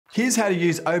Here's how to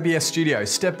use OBS Studio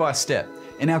step by step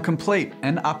in our complete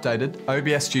and updated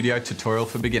OBS Studio tutorial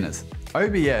for beginners.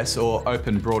 OBS, or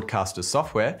Open Broadcaster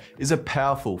Software, is a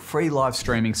powerful free live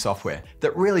streaming software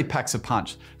that really packs a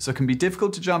punch, so it can be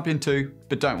difficult to jump into,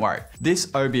 but don't worry.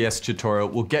 This OBS tutorial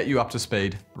will get you up to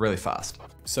speed really fast.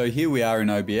 So here we are in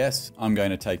OBS. I'm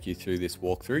going to take you through this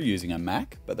walkthrough using a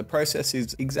Mac, but the process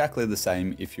is exactly the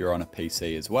same if you're on a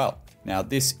PC as well. Now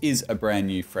this is a brand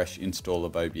new fresh install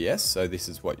of OBS, so this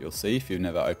is what you'll see if you've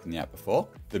never opened the app before.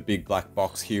 The big black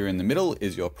box here in the middle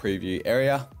is your preview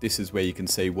area. This is where you can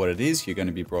see what it is you're going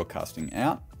to be broadcasting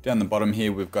out. Down the bottom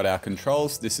here, we've got our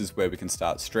controls. This is where we can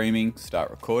start streaming, start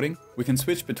recording. We can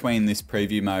switch between this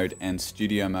preview mode and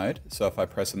studio mode. So if I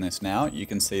press on this now, you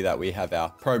can see that we have our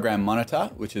program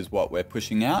monitor, which is what we're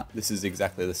pushing out. This is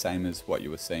exactly the same as what you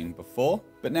were seeing before,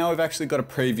 but now we've actually got a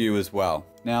preview as well.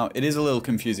 Now it is a little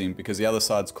confusing because the other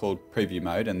side's called preview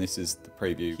mode and this is the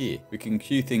preview here. We can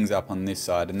queue things up on this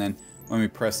side, and then when we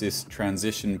press this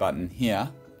transition button here,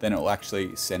 then it will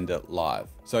actually send it live.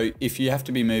 So if you have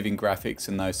to be moving graphics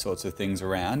and those sorts of things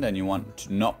around and you want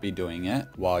to not be doing it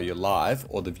while you're live,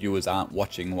 or the viewers aren't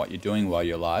watching what you're doing while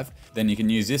you're live, then you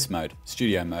can use this mode,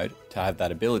 studio mode, to have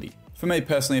that ability. For me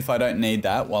personally, if I don't need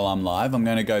that while I'm live, I'm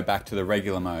going to go back to the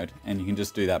regular mode, and you can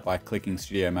just do that by clicking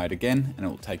studio mode again, and it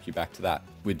will take you back to that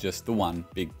with just the one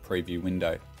big preview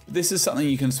window. But this is something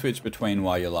you can switch between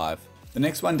while you're live. The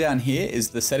next one down here is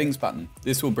the settings button.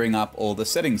 This will bring up all the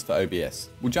settings for OBS.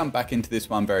 We'll jump back into this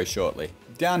one very shortly.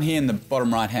 Down here in the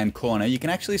bottom right hand corner, you can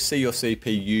actually see your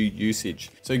CPU usage.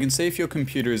 So you can see if your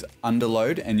computer is under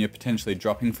load and you're potentially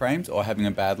dropping frames or having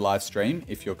a bad live stream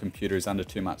if your computer is under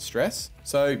too much stress.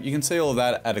 So you can see all of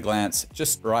that at a glance,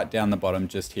 just right down the bottom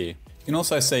just here. You can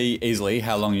also see easily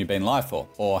how long you've been live for,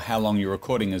 or how long your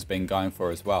recording has been going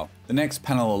for as well. The next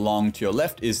panel along to your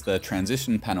left is the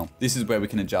transition panel. This is where we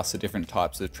can adjust the different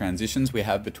types of transitions we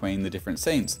have between the different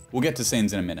scenes. We'll get to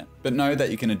scenes in a minute, but know that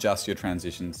you can adjust your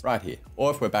transitions right here. Or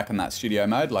if we're back in that studio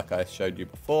mode, like I showed you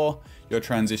before, your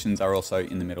transitions are also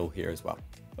in the middle here as well.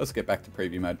 Let's get back to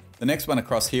preview mode. The next one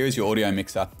across here is your audio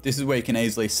mixer. This is where you can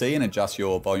easily see and adjust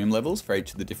your volume levels for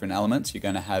each of the different elements you're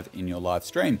going to have in your live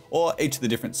stream, or each of the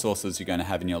different sources you're going to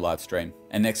have in your live stream.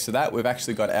 And next to that, we've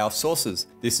actually got our sources.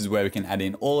 This is where we can add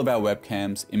in all of our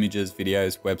webcams, images,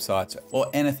 videos, websites, or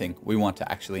anything we want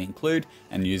to actually include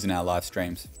and use in our live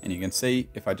streams. And you can see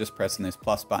if I just press on this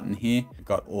plus button here, you've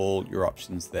got all your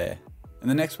options there. And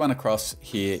the next one across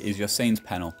here is your scenes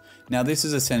panel. Now this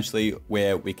is essentially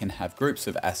where we can have groups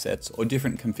of assets or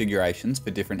different configurations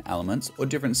for different elements or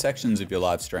different sections of your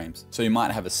live streams. So you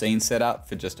might have a scene set up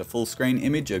for just a full screen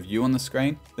image of you on the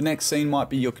screen. The next scene might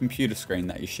be your computer screen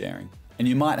that you're sharing. And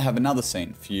you might have another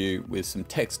scene for you with some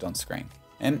text on screen.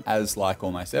 And as like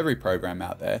almost every program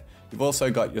out there, you've also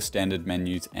got your standard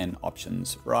menus and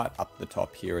options right up the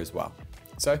top here as well.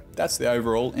 So that's the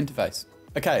overall interface.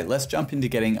 Okay, let's jump into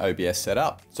getting OBS set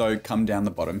up. So come down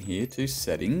the bottom here to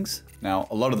settings. Now,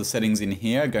 a lot of the settings in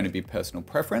here are going to be personal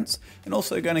preference and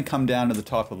also going to come down to the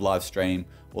type of live stream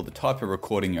or the type of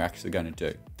recording you're actually going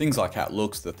to do. Things like how it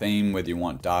looks, the theme, whether you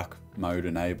want dark mode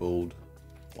enabled,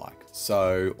 like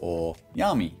so, or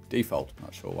Yami default.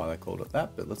 Not sure why they called it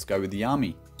that, but let's go with the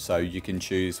Yami. So you can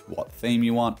choose what theme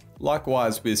you want.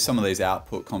 Likewise with some of these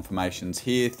output confirmations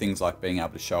here, things like being able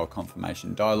to show a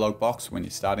confirmation dialog box when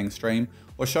you're starting a stream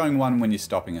or showing one when you're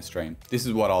stopping a stream. This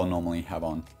is what I'll normally have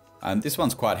on. And this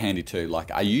one's quite handy too.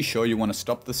 Like, are you sure you want to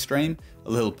stop the stream? A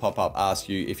little pop-up asks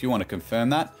you if you want to confirm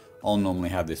that. I'll normally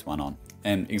have this one on.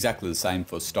 And exactly the same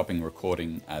for stopping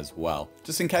recording as well.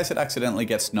 Just in case it accidentally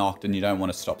gets knocked and you don't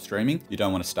want to stop streaming, you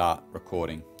don't want to start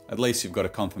recording. At least you've got a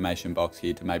confirmation box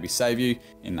here to maybe save you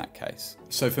in that case.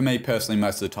 So for me personally,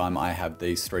 most of the time I have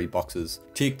these three boxes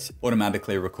ticked.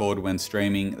 Automatically record when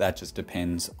streaming. That just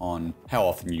depends on how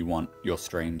often you want your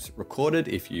streams recorded.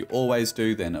 If you always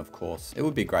do, then of course it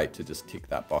would be great to just tick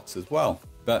that box as well.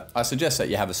 But I suggest that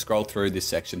you have a scroll through this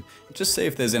section and just see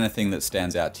if there's anything that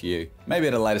stands out to you. Maybe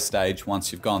at a later stage,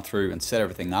 once you've gone through and set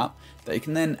everything up, that you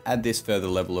can then add this further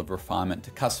level of refinement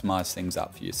to customize things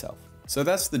up for yourself. So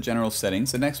that's the general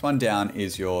settings. The next one down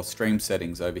is your stream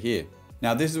settings over here.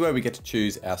 Now this is where we get to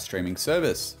choose our streaming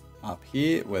service. Up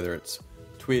here, whether it's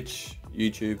Twitch,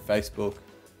 YouTube, Facebook,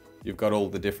 you've got all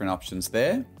the different options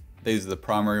there. These are the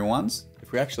primary ones.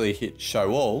 If we actually hit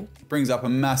show all, it brings up a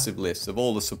massive list of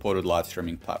all the supported live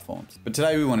streaming platforms. But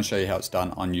today we want to show you how it's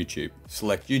done on YouTube.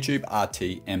 Select YouTube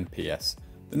RTMPS.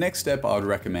 The next step I would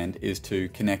recommend is to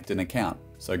connect an account.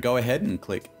 So go ahead and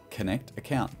click connect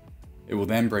account. It will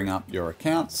then bring up your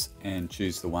accounts and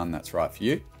choose the one that's right for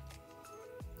you.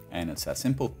 And it's that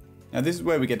simple. Now this is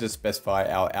where we get to specify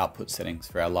our output settings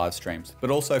for our live streams, but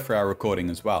also for our recording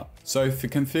as well. So for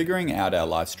configuring out our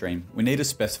live stream, we need to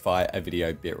specify a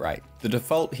video bitrate. The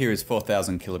default here is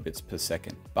 4000 kilobits per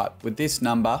second, but with this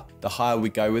number, the higher we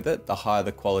go with it, the higher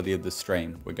the quality of the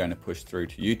stream we're going to push through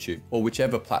to YouTube or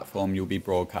whichever platform you'll be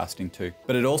broadcasting to.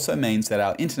 But it also means that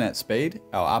our internet speed,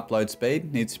 our upload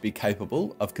speed, needs to be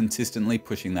capable of consistently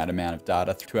pushing that amount of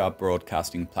data to our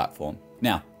broadcasting platform.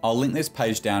 Now, I'll link this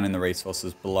page down in the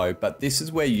resources below, but this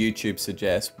is where YouTube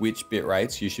suggests which bit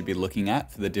rates you should be looking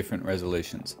at for the different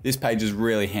resolutions. This page is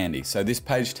really handy. So this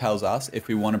page tells us if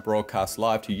we want to broadcast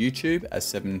live to YouTube as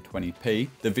 720p,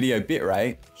 the video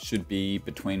bitrate should be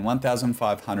between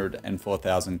 1500 and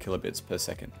 4000 kilobits per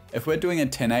second. If we're doing a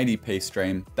 1080p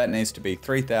stream, that needs to be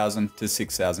 3000 to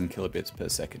 6000 kilobits per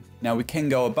second. Now we can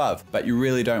go above, but you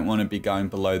really don't want to be going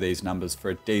below these numbers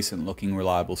for a decent looking,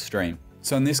 reliable stream.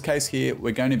 So in this case here,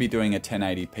 we're going to be doing a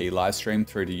 1080p live stream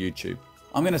through to YouTube.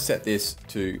 I'm going to set this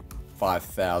to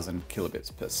 5000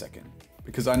 kilobits per second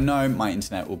because I know my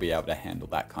internet will be able to handle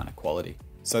that kind of quality.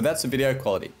 So that's the video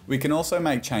quality. We can also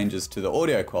make changes to the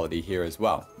audio quality here as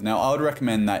well. Now I would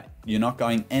recommend that you're not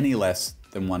going any less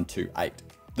than 128.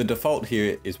 The default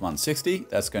here is 160.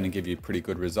 That's going to give you pretty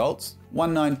good results.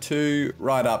 192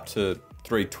 right up to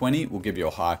 320 will give you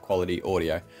a high quality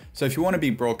audio. So if you want to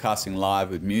be broadcasting live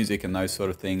with music and those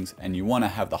sort of things, and you want to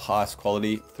have the highest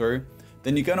quality through,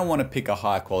 then you're going to want to pick a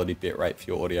high quality bitrate for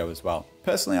your audio as well.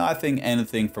 Personally, I think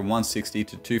anything from 160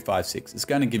 to 256 is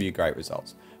going to give you great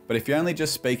results. But if you're only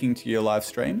just speaking to your live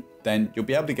stream, then you'll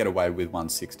be able to get away with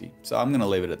 160. So I'm going to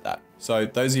leave it at that. So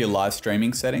those are your live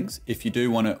streaming settings. If you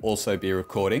do want to also be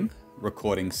recording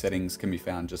settings can be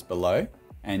found just below,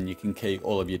 and you can keep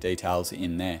all of your details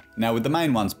in there. Now with the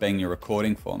main ones being your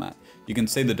recording format, you can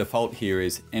see the default here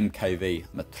is MKV,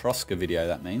 Matroska video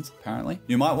that means, apparently.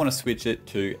 You might want to switch it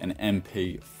to an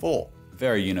MP4,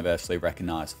 very universally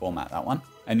recognized format, that one.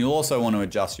 And you'll also want to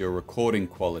adjust your recording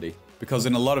quality because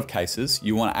in a lot of cases,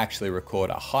 you want to actually record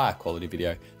a higher quality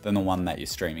video than the one that you're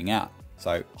streaming out.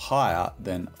 So higher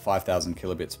than 5000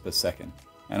 kilobits per second.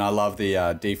 And I love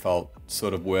the default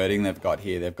sort of wording they've got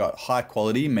here. They've got high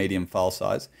quality, medium file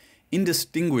size,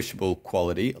 indistinguishable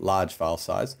quality, large file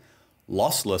size,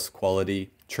 lossless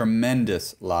quality,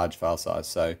 tremendous large file size.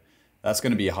 So that's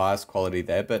going to be highest quality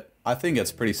there, but I think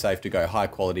it's pretty safe to go high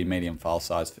quality, medium file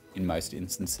size in most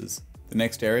instances. The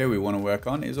next area we want to work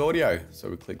on is audio. So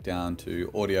we click down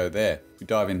to audio there. We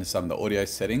dive into some of the audio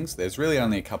settings. There's really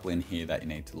only a couple in here that you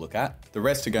need to look at. The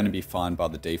rest are going to be fine by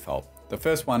the default. The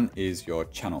first one is your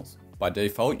channels. By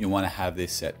default, you want to have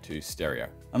this set to stereo,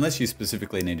 unless you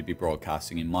specifically need to be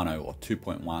broadcasting in mono or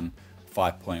 2.1,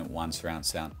 5.1 surround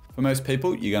sound. For most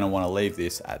people, you're going to want to leave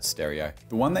this at stereo.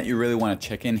 The one that you really want to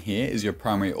check in here is your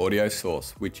primary audio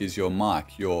source, which is your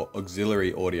mic, your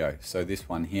auxiliary audio. So this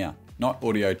one here, not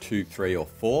audio 2, 3, or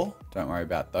 4. Don't worry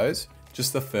about those.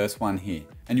 Just the first one here.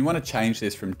 And you want to change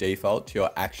this from default to your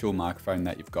actual microphone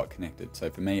that you've got connected. So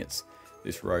for me, it's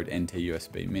this Rode NT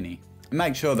USB Mini. And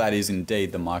make sure that is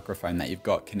indeed the microphone that you've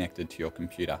got connected to your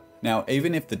computer. Now,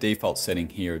 even if the default setting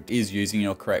here is using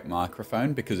your correct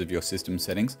microphone because of your system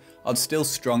settings, I'd still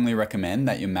strongly recommend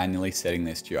that you're manually setting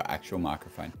this to your actual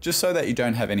microphone, just so that you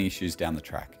don't have any issues down the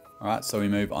track. All right, so we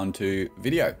move on to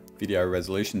video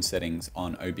resolution settings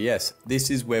on OBS. This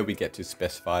is where we get to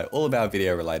specify all of our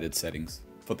video related settings.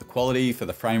 For the quality, for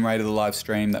the frame rate of the live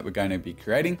stream that we're going to be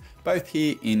creating, both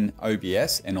here in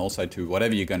OBS and also to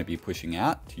whatever you're going to be pushing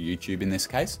out, to YouTube in this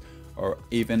case, or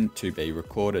even to be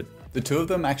recorded. The two of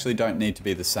them actually don't need to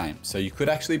be the same. So you could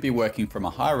actually be working from a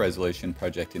high resolution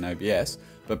project in OBS,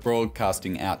 but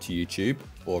broadcasting out to YouTube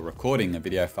or recording a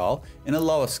video file in a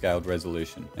lower scaled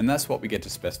resolution. And that's what we get to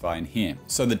specify in here.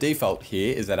 So the default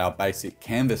here is that our basic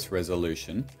canvas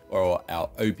resolution or our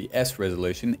OBS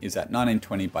resolution is at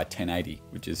 1920 by 1080,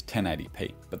 which is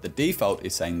 1080p. But the default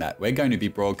is saying that we're going to be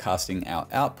broadcasting our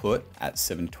output at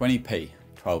 720p,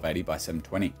 1280 by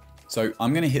 720. So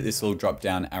I'm going to hit this little drop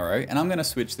down arrow and I'm going to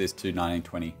switch this to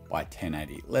 1920 by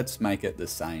 1080. Let's make it the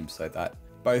same so that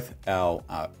both our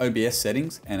OBS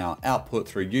settings and our output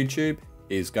through YouTube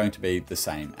is going to be the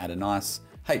same at a nice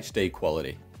HD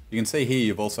quality. You can see here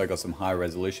you've also got some high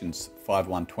resolutions,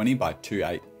 5120 by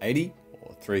 2880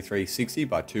 or 3360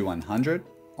 by 2100.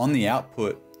 On the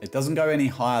output, it doesn't go any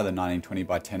higher than 1920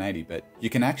 by 1080, but you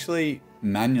can actually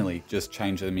manually just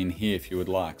change them in here if you would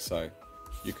like. So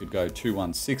you could go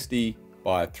 2160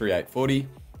 by 3840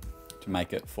 to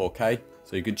make it 4K.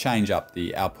 So you could change up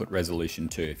the output resolution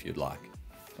too if you'd like.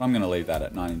 But I'm going to leave that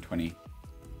at 1920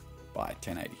 by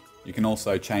 1080. You can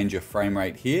also change your frame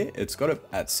rate here. It's got it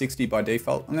at 60 by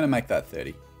default. I'm going to make that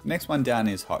 30. Next one down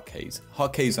is hotkeys.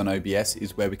 Hotkeys on OBS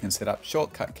is where we can set up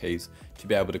shortcut keys to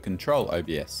be able to control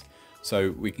OBS.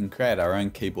 So we can create our own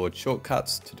keyboard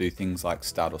shortcuts to do things like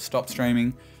start or stop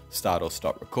streaming, start or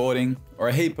stop recording, or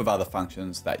a heap of other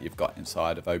functions that you've got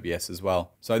inside of OBS as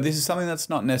well. So this is something that's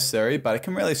not necessary, but it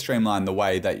can really streamline the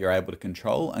way that you're able to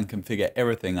control and configure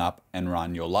everything up and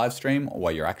run your live stream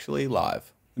while you're actually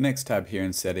live. The next tab here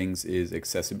in settings is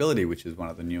accessibility, which is one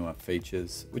of the newer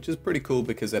features, which is pretty cool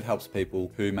because it helps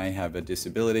people who may have a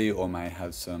disability or may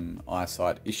have some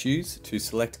eyesight issues to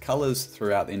select colors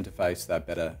throughout the interface that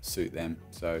better suit them.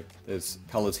 So there's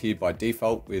colors here by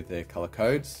default with their color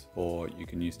codes, or you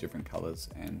can use different colors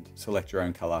and select your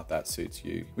own color that suits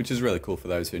you, which is really cool for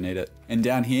those who need it. And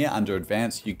down here under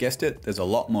advanced, you guessed it, there's a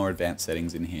lot more advanced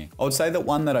settings in here. I would say that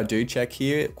one that I do check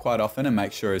here quite often and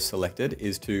make sure is selected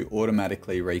is to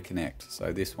automatically reconnect.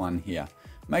 So this one here,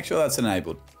 make sure that's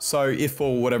enabled. So if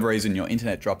for whatever reason your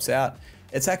internet drops out,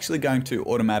 it's actually going to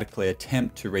automatically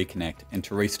attempt to reconnect and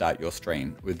to restart your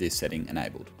stream with this setting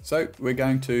enabled. So we're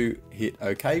going to hit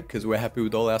OK because we're happy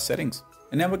with all our settings.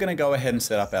 And now we're going to go ahead and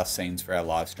set up our scenes for our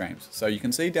live streams. So you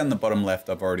can see down the bottom left,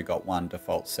 I've already got one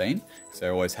default scene, because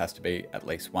there always has to be at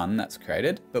least one that's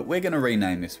created, but we're going to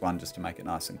rename this one just to make it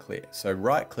nice and clear. So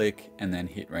right click and then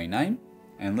hit rename.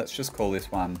 And let's just call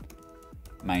this one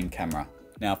main camera.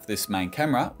 Now for this main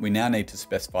camera, we now need to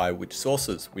specify which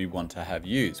sources we want to have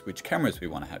used, which cameras we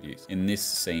want to have used in this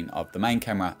scene of the main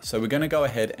camera. So we're going to go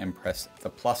ahead and press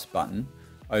the plus button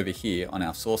over here on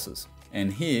our sources.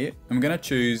 And here, I'm going to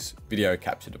choose video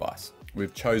capture device.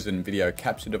 We've chosen video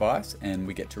capture device and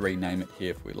we get to rename it here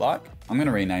if we like. I'm going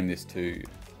to rename this to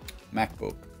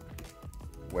MacBook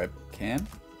webcam.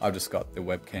 I've just got the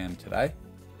webcam today.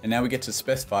 And now we get to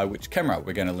specify which camera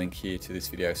we're going to link here to this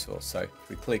video source. So if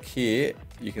we click here,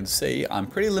 you can see I'm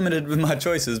pretty limited with my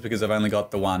choices because I've only got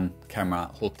the one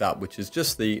camera hooked up, which is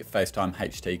just the FaceTime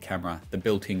HD camera, the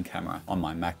built-in camera on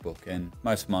my MacBook. And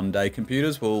most modern day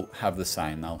computers will have the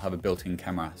same. They'll have a built-in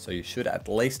camera. So you should at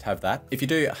least have that. If you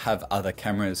do have other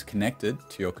cameras connected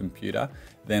to your computer,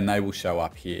 then they will show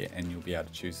up here and you'll be able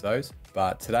to choose those.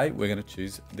 But today we're going to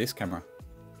choose this camera.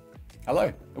 Hello,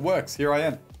 it works. Here I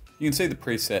am. You can see the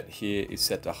preset here is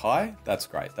set to high. That's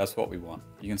great, that's what we want.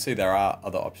 You can see there are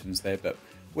other options there, but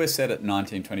we're set at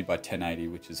 1920 by 1080,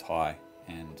 which is high,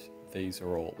 and these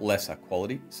are all lesser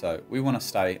quality, so we want to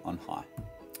stay on high.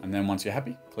 And then once you're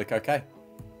happy, click OK.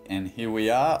 And here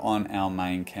we are on our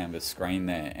main canvas screen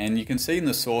there. And you can see in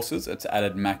the sources, it's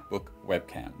added MacBook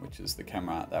webcam, which is the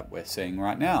camera that we're seeing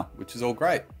right now, which is all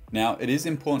great. Now, it is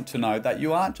important to know that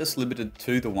you aren't just limited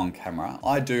to the one camera.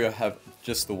 I do have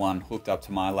just the one hooked up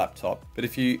to my laptop, but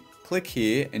if you click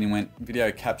here and you went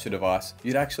video capture device,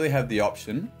 you'd actually have the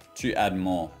option to add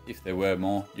more. If there were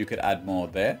more, you could add more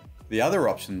there. The other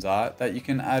options are that you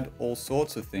can add all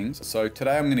sorts of things. So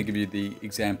today I'm going to give you the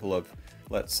example of,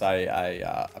 let's say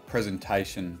a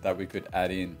presentation that we could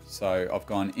add in. So I've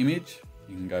gone image,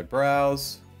 you can go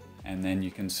browse, and then you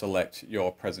can select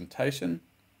your presentation,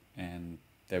 and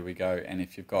there we go. And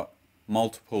if you've got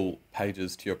multiple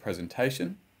pages to your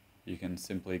presentation, you can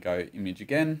simply go image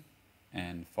again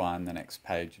and find the next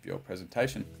page of your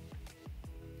presentation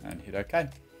and hit OK.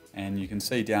 And you can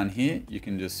see down here, you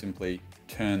can just simply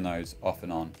turn those off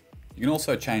and on. You can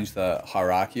also change the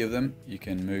hierarchy of them. You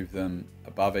can move them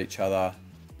above each other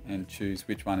and choose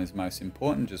which one is most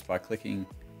important just by clicking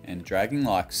and dragging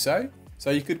like so. So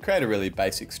you could create a really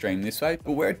basic stream this way,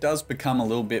 but where it does become a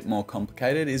little bit more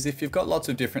complicated is if you've got lots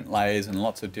of different layers and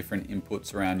lots of different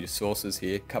inputs around your sources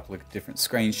here, a couple of different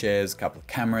screen shares, a couple of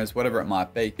cameras, whatever it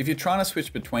might be. If you're trying to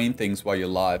switch between things while you're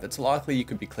live, it's likely you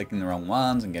could be clicking the wrong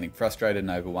ones and getting frustrated and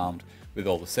overwhelmed with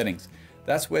all the settings.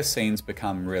 That's where scenes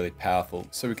become really powerful.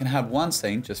 So we can have one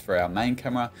scene just for our main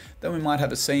camera, then we might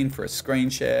have a scene for a screen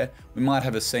share, we might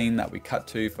have a scene that we cut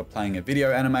to for playing a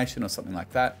video animation or something like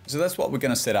that. So that's what we're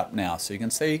going to set up now, so you can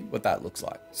see what that looks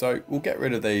like. So we'll get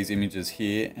rid of these images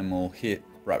here and we'll hit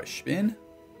rubbish bin.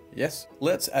 Yes.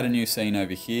 Let's add a new scene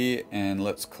over here and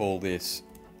let's call this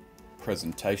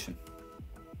presentation.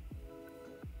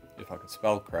 If I could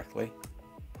spell correctly,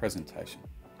 presentation.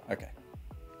 Okay.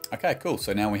 Okay, cool.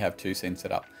 So now we have two scenes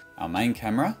set up. Our main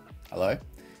camera, hello,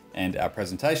 and our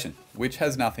presentation, which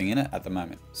has nothing in it at the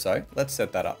moment. So let's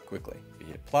set that up quickly. We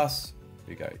hit plus,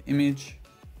 we go image,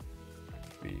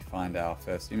 we find our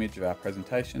first image of our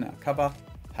presentation, our cover,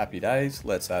 happy days.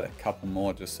 Let's add a couple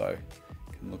more just so it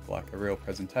can look like a real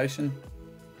presentation.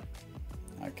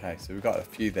 Okay, so we've got a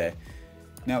few there.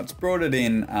 Now it's brought it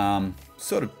in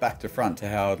sort of back to front to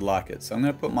how I'd like it. So I'm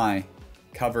going to put my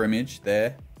cover image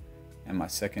there. and my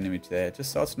second image there,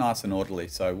 just so it's nice and orderly.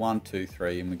 So 1, 2,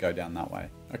 3, and we go down that way.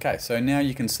 Okay, so now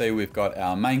you can see we've got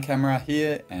our main camera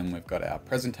here and we've got our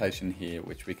presentation here,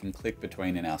 which we can click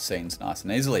between in our scenes nice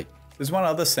and easily. There's one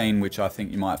other scene which I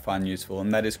think you might find useful,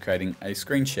 and that is creating a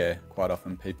screen share. Quite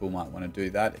often people might want to do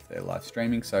that if they're live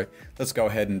streaming. So let's go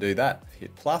ahead and do that.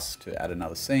 Hit plus to add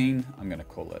another scene. I'm going to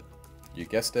call it, you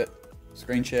guessed it,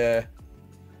 screen share.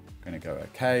 I'm going to go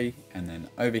OK, and then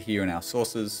over here in our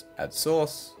sources, add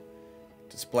source,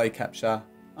 display capture.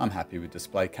 I'm happy with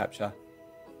display capture.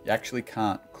 You actually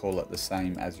can't call it the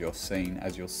same as your scene,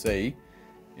 as you'll see.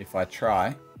 If I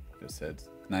try, it said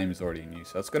name is already in use,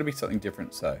 so it's got to be something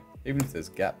different. So even if there's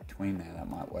a gap between there, that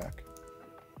might work.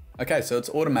 Okay, so it's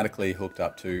automatically hooked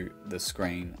up to the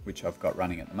screen which I've got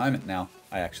running at the moment. Now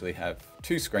I actually have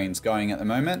 2 screens going at the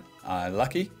moment.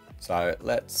 Lucky. So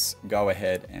let's go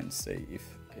ahead and see if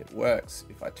it works.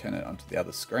 If I turn it onto the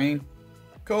other screen,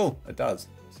 cool, it does.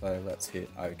 So let's hit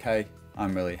OK.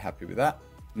 I'm really happy with that.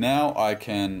 Now I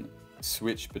can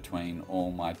switch between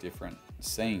all my different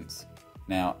scenes.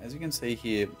 Now, as you can see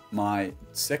here, my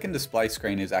second display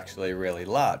screen is actually really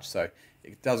large, so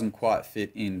it doesn't quite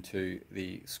fit into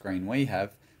the screen we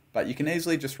have, but you can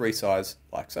easily just resize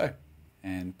like so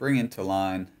and bring into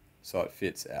line so it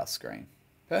fits our screen.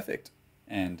 Perfect.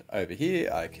 And over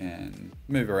here, I can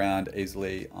move around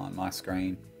easily on my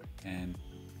screen and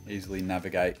easily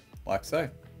navigate like so.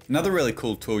 Another really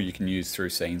cool tool you can use through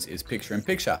scenes is picture in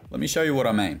picture. Let me show you what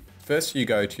I mean. First, you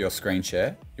go to your screen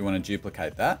share. You want to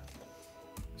duplicate that.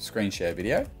 Screen share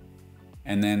video,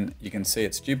 and then you can see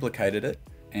it's duplicated it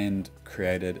and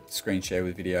created screen share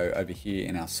with video over here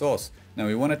in our source. Now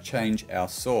we want to change our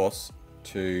source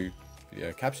to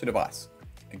video capture device.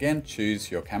 Again,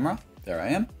 choose your camera. There I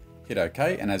am. Hit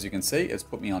OK, and as you can see, it's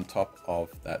put me on top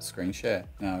of that screen share.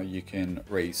 Now you can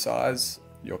resize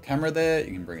your camera there.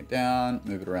 You can bring it down,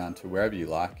 move it around to wherever you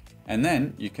like, and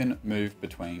then you can move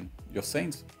between your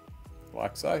scenes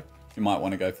like so. You might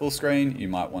want to go full screen, you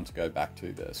might want to go back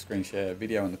to the screen share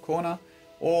video in the corner,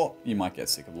 or you might get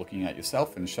sick of looking at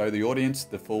yourself and show the audience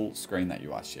the full screen that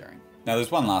you are sharing. Now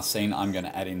there's one last scene I'm going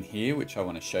to add in here which I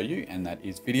want to show you, and that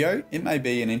is video. It may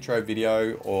be an intro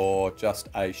video or just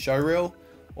a show reel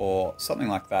or something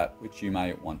like that which you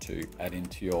may want to add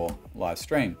into your live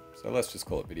stream. So let's just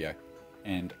call it video.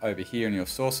 And over here in your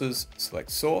sources,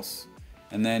 select source,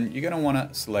 and then you're going to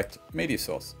want to select media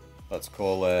source. Let's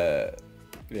call it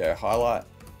video highlight,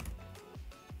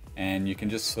 and you can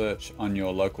just search on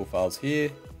your local files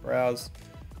here, browse.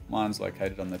 Mine's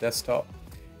located on the desktop,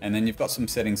 and then you've got some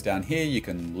settings down here. You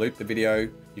can loop the video,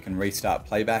 you can restart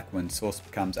playback when source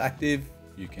becomes active,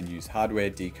 you can use hardware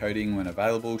decoding when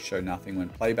available, show nothing when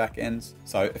playback ends.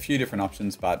 So a few different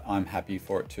options, but I'm happy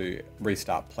for it to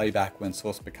restart playback when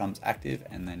source becomes active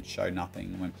and then show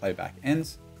nothing when playback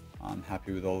ends. I'm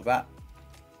happy with all of that.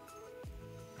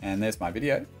 And there's my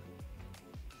video.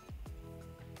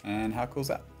 And how cool is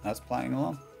that? That's playing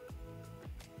along.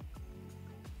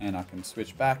 And I can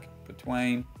switch back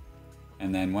between,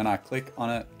 and then when I click on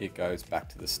it, it goes back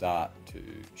to the start to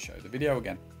show the video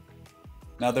again.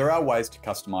 Now there are ways to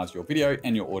customize your video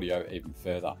and your audio even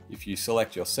further. If you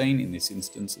select your scene, in this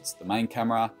instance, it's the main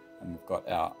camera, and we've got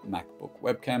our MacBook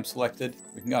webcam selected.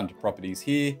 We can go into properties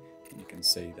here, and you can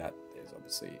see that there's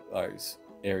obviously those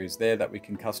areas there that we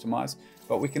can customize,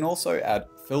 but we can also add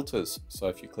filters. So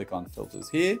if you click on filters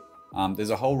here,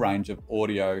 there's a whole range of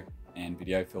audio and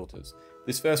video filters.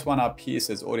 This first one up here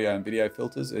says audio and video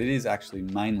filters. It is actually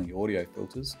mainly audio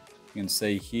filters. You can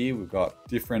see here we've got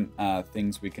different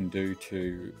things we can do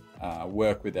to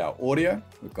work with our audio.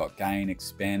 We've got gain,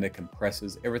 expander,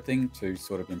 compressors, everything to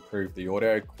sort of improve the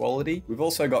audio quality. We've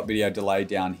also got video delay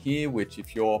down here, which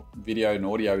if your video and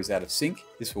audio is out of sync,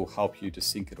 this will help you to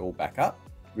sync it all back up.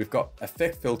 We've got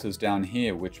effect filters down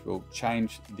here, which will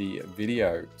change the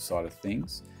video side of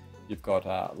things. You've got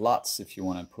LUTs if you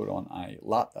want to put on a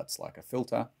LUT, that's like a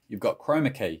filter. You've got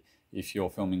chroma key. If you're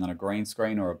filming on a green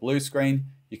screen or a blue screen,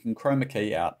 you can chroma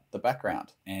key out the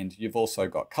background. And you've also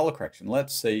got color correction.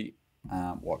 Let's see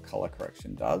what color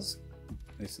correction does.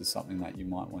 This is something that you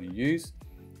might want to use.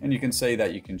 And you can see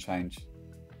that you can change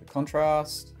the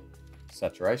contrast,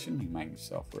 saturation. You can make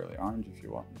yourself really orange if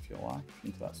you want, if you like,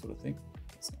 into that sort of thing.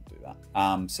 Let's not do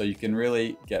that. So you can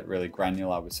really get really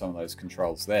granular with some of those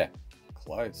controls there.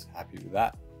 Close, happy with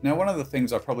that. Now, one of the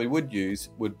things I probably would use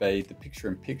would be the picture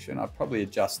in picture, and I'd probably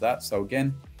adjust that. So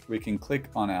again, we can click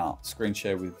on our screen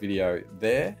share with video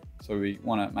there. So we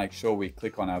want to make sure we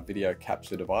click on our video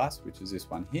capture device, which is this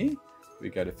one here. We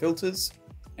go to filters,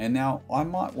 and now I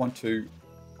might want to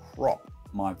crop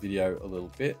my video a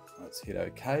little bit. Let's hit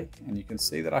OK, and you can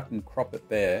see that I can crop it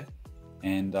there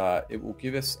and it will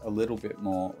give us a little bit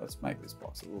more. Let's make this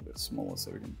box a little bit smaller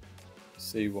so we can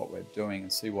see what we're doing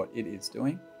and see what it is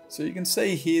doing. So you can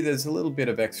see here there's a little bit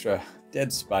of extra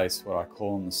dead space, what I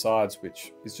call on the sides,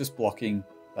 which is just blocking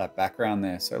that background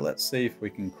there. So let's see if we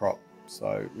can crop.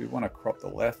 So we want to crop the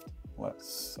left.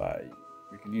 Let's say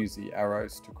we can use the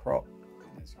arrows to crop.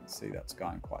 And as you can see, that's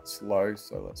going quite slow.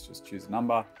 So let's just choose a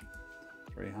number,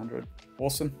 300,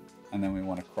 awesome. And then we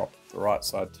want to crop the right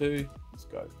side too. Let's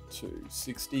go to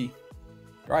 60.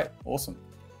 Great, awesome.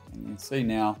 And you can see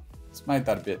now it's made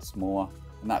that a bit smaller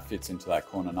and that fits into that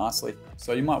corner nicely.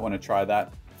 So you might want to try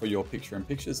that for your picture in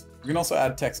pictures. You can also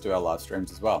add text to our live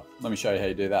streams as well. Let me show you how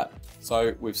you do that.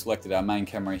 So we've selected our main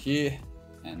camera here,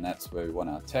 and that's where we want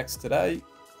our text today.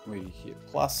 We hit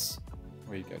plus,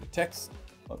 we go to text.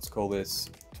 Let's call this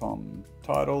Tom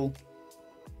title.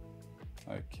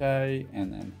 Okay,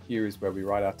 and then here is where we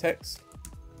write our text.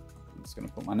 I'm just gonna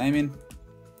put my name in,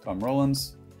 Tom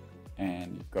Rollins,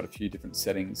 and you've got a few different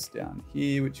settings down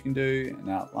here which you can do, an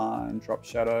outline, drop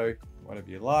shadow, whatever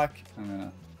you like. I'm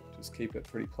gonna just keep it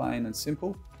pretty plain and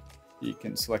simple. You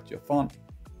can select your font.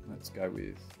 Let's go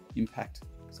with impact,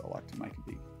 because I like to make a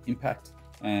big impact,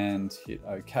 and hit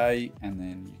OK, and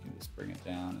then you can just bring it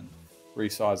down and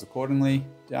resize accordingly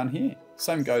down here.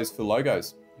 Same goes for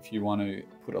logos. If you want to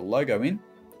put a logo in,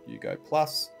 you go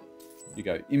plus, you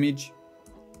go image,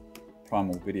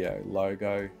 Primal video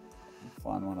logo,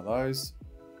 find one of those,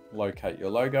 locate your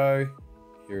logo.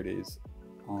 Here it is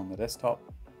on the desktop,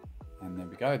 and there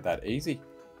we go, that easy.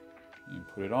 You can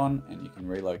put it on and you can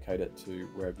relocate it to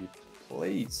wherever you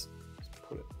please. Just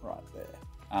put it right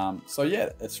there. So yeah,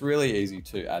 it's really easy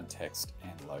to add text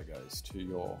and logos to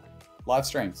your live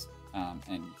streams. And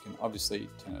you can obviously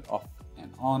turn it off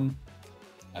and on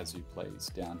as you please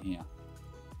down here.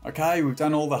 Okay, we've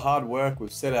done all the hard work.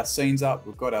 We've set our scenes up.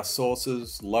 We've got our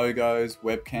sources, logos,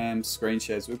 webcams, screen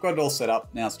shares. We've got it all set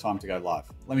up. Now it's time to go live.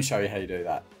 Let me show you how you do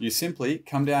that. You simply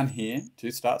come down here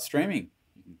to start streaming.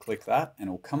 You can click that and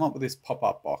it'll come up with this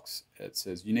pop-up box. It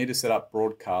says you need to set up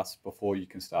broadcast before you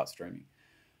can start streaming.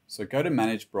 So go to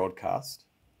manage broadcast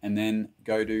and then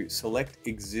go to select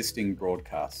existing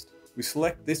broadcast. We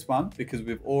select this one because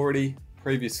we've already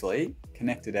previously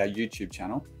connected our YouTube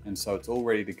channel, and so it's all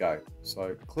ready to go.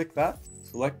 So click that,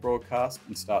 select broadcast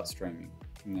and start streaming,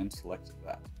 and then select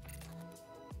that.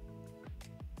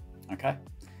 Okay,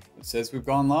 it says we've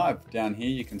gone live. Down here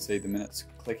you can see the minutes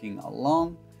clicking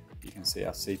along. You can see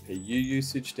our CPU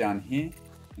usage down here,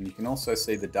 and you can also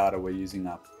see the data we're using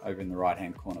up over in the right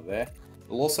hand corner there.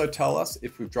 It'll also tell us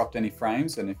if we've dropped any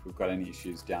frames and if we've got any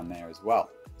issues down there as well.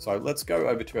 So let's go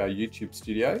over to our YouTube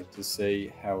studio to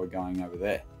see how we're going over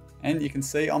there. And you can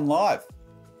see I'm live.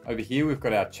 Over here we've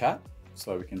got our chat,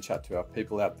 so we can chat to our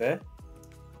people out there.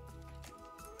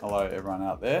 Hello everyone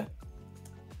out there.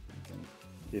 You can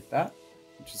hit that,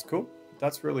 which is cool.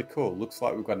 That's really cool. Looks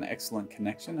like we've got an excellent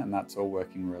connection and that's all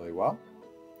working really well.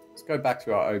 Let's go back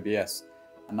to our OBS.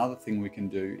 Another thing we can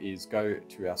do is go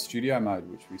to our studio mode,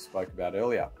 which we spoke about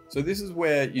earlier. So this is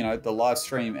where, you know, the live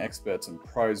stream experts and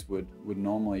pros would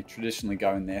normally traditionally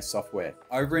go in their software.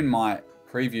 Over in my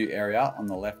preview area on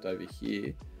the left over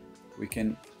here, we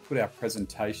can put our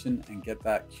presentation and get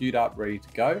that queued up, ready to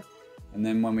go. And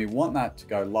then when we want that to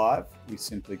go live, we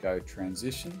simply go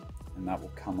transition and that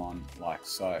will come on like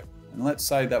so. And let's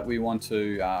say that we want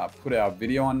to put our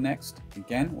video on next.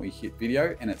 Again, we hit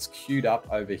video and it's queued up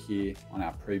over here on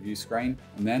our preview screen.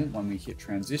 And then when we hit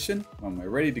transition, when we're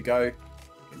ready to go,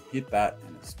 we can hit that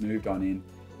and it's moved on in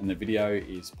and the video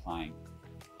is playing.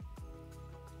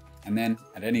 And then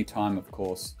at any time, of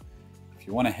course, if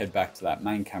you want to head back to that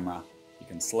main camera, you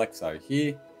can select so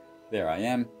here, there I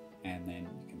am, and then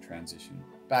you can transition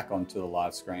back onto the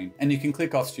live screen. And you can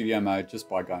click off studio mode just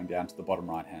by going down to the bottom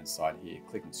right hand side here,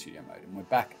 clicking studio mode, and we're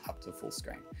back up to full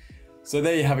screen. So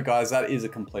there you have it, guys. That is a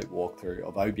complete walkthrough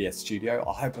of OBS Studio.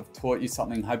 I hope I've taught you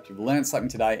something, hope you've learned something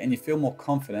today and you feel more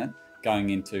confident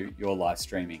going into your live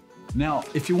streaming. Now,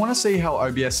 if you want to see how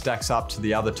OBS stacks up to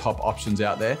the other top options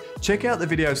out there, check out the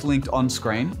videos linked on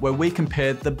screen where we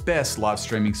compared the best live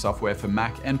streaming software for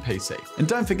Mac and PC. And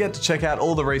don't forget to check out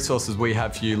all the resources we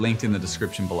have for you linked in the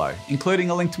description below, including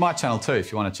a link to my channel too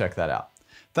if you want to check that out.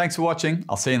 Thanks for watching.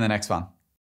 I'll see you in the next one.